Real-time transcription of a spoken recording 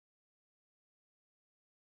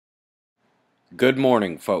Good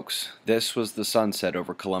morning, folks. This was the sunset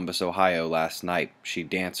over Columbus, Ohio last night. She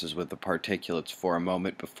dances with the particulates for a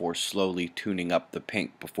moment before slowly tuning up the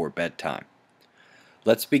pink before bedtime.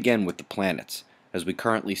 Let's begin with the planets. As we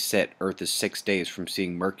currently sit, Earth is 6 days from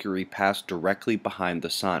seeing Mercury pass directly behind the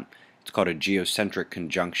Sun. It's called a geocentric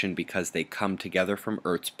conjunction because they come together from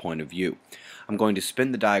Earth's point of view. I'm going to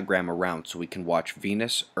spin the diagram around so we can watch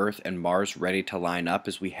Venus, Earth, and Mars ready to line up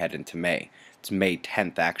as we head into May. It's May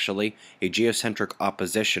 10th actually, a geocentric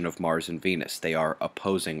opposition of Mars and Venus. They are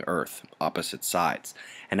opposing Earth, opposite sides.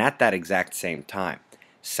 And at that exact same time,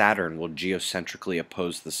 Saturn will geocentrically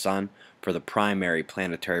oppose the Sun for the primary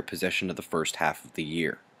planetary position of the first half of the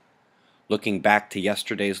year. Looking back to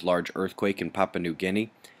yesterday's large earthquake in Papua New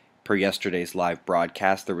Guinea, per yesterday's live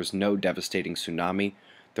broadcast, there was no devastating tsunami.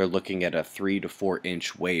 They're looking at a 3 to 4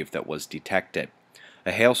 inch wave that was detected.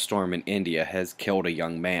 A hailstorm in India has killed a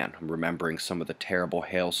young man. I'm remembering some of the terrible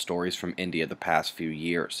hail stories from India the past few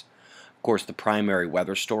years. Of course, the primary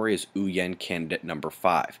weather story is Uyen candidate number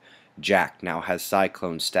 5. Jack now has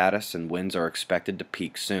cyclone status and winds are expected to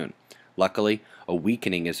peak soon. Luckily, a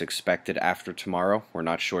weakening is expected after tomorrow. We're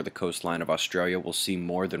not sure the coastline of Australia will see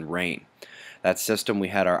more than rain. That system we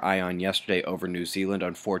had our eye on yesterday over New Zealand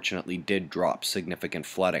unfortunately did drop significant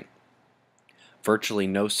flooding. Virtually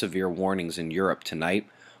no severe warnings in Europe tonight.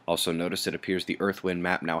 Also notice it appears the Earthwind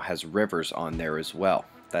map now has rivers on there as well.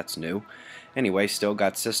 That's new. Anyway, still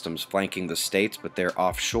got systems flanking the states, but they're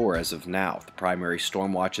offshore as of now. The primary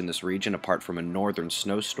storm watch in this region, apart from a northern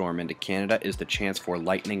snowstorm into Canada, is the chance for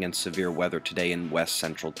lightning and severe weather today in west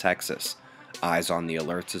central Texas. Eyes on the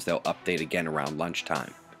alerts as they'll update again around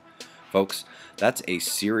lunchtime. Folks, that's a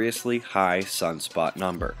seriously high sunspot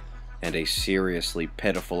number and a seriously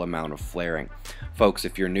pitiful amount of flaring. Folks,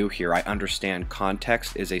 if you're new here, I understand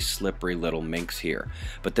context is a slippery little minx here,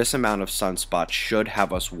 but this amount of sunspots should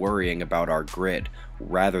have us worrying about our grid,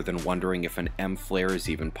 rather than wondering if an M flare is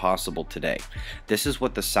even possible today. This is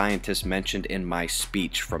what the scientists mentioned in my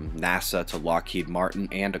speech from NASA to Lockheed Martin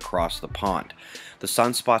and across the pond. The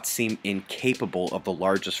sunspots seem incapable of the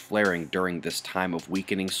largest flaring during this time of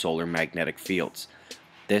weakening solar magnetic fields.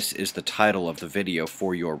 This is the title of the video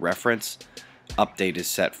for your reference. Update is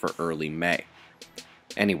set for early May.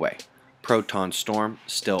 Anyway, proton storm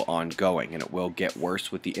still ongoing, and it will get worse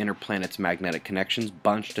with the inner planet's magnetic connections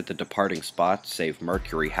bunched at the departing spot, save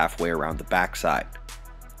Mercury halfway around the backside.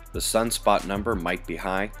 The sunspot number might be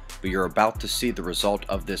high, but you're about to see the result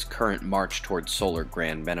of this current march towards solar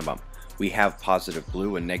grand minimum. We have positive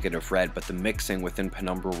blue and negative red, but the mixing within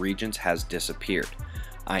penumbral regions has disappeared.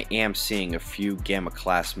 I am seeing a few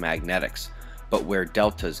gamma-class magnetics, but where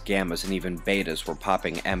deltas, gammas, and even betas were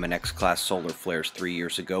popping M and X-class solar flares 3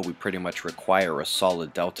 years ago, we pretty much require a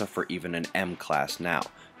solid delta for even an M-class now,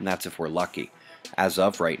 and that's if we're lucky. As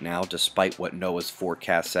of right now, despite what NOAA's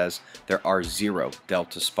forecast says, there are 0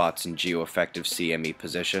 delta spots in geoeffective CME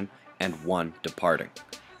position and 1 departing.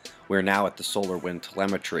 We're now at the solar wind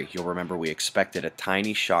telemetry. You'll remember we expected a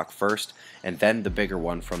tiny shock first, and then the bigger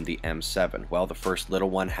one from the M7. Well, the first little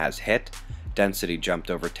one has hit. Density jumped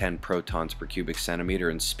over 10 protons per cubic centimeter,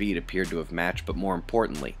 and speed appeared to have matched, but more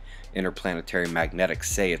importantly, interplanetary magnetics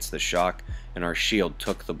say it's the shock, and our shield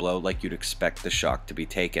took the blow like you'd expect the shock to be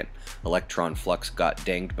taken. Electron flux got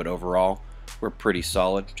dinged, but overall, we're pretty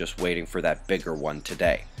solid, just waiting for that bigger one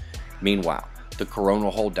today. Meanwhile, the coronal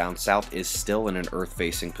hole down south is still in an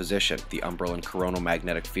Earth-facing position. The umbral and coronal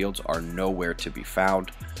magnetic fields are nowhere to be found.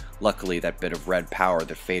 Luckily, that bit of red power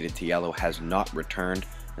that faded to yellow has not returned,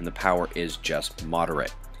 and the power is just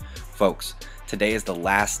moderate. Folks, today is the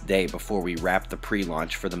last day before we wrap the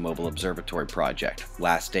pre-launch for the Mobile Observatory project.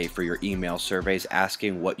 Last day for your email surveys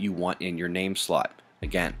asking what you want in your name slot.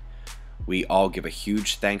 Again, we all give a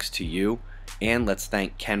huge thanks to you. And let's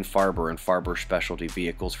thank Ken Farber and Farber Specialty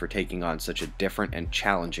Vehicles for taking on such a different and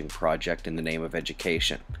challenging project in the name of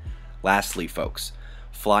education. Lastly, folks,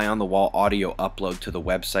 fly-on-the-wall audio upload to the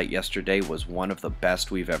website yesterday was one of the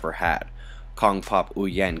best we've ever had. Kong Pop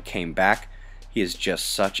Uyen came back. He is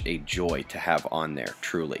just such a joy to have on there,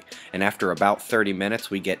 truly. And after about 30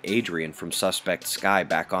 minutes, we get Adrian from Suspect Sky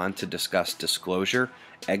back on to discuss disclosure,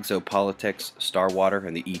 exopolitics, Starwater,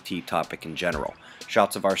 and the ET topic in general.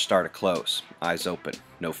 Shots of our star to close. Eyes open.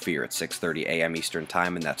 No fear at 6:30 a.m. Eastern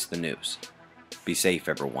Time, and that's the news. Be safe,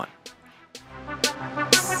 everyone.